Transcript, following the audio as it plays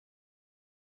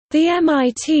The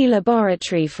MIT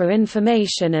Laboratory for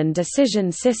Information and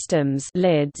Decision Systems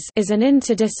is an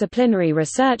interdisciplinary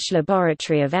research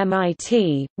laboratory of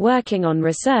MIT, working on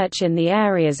research in the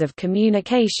areas of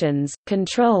communications,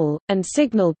 control, and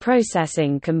signal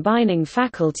processing, combining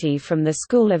faculty from the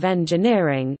School of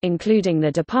Engineering, including the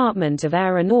Department of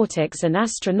Aeronautics and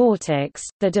Astronautics,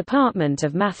 the Department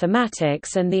of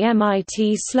Mathematics, and the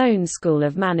MIT Sloan School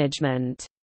of Management.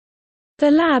 The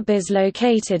lab is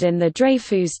located in the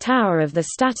Dreyfus Tower of the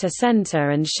Stata Center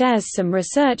and shares some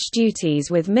research duties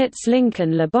with MIT's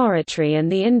Lincoln Laboratory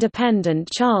and the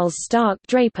independent Charles Stark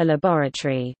Draper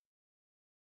Laboratory.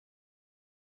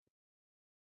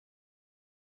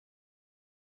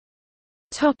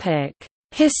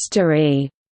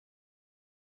 History.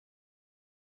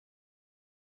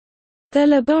 The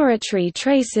laboratory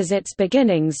traces its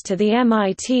beginnings to the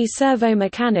MIT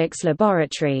Servomechanics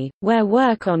Laboratory, where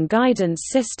work on guidance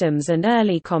systems and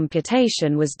early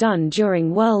computation was done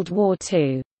during World War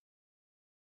II.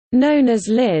 Known as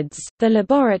LIDS, the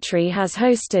laboratory has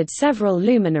hosted several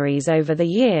luminaries over the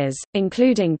years,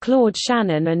 including Claude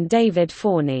Shannon and David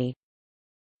Forney.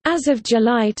 As of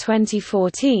July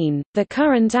 2014, the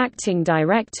current acting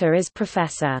director is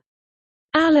Professor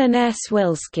Alan S.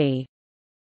 Wilski.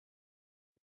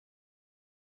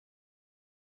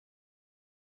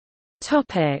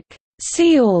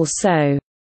 See also: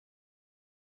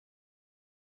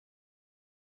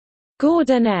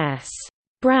 Gordon S.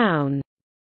 Brown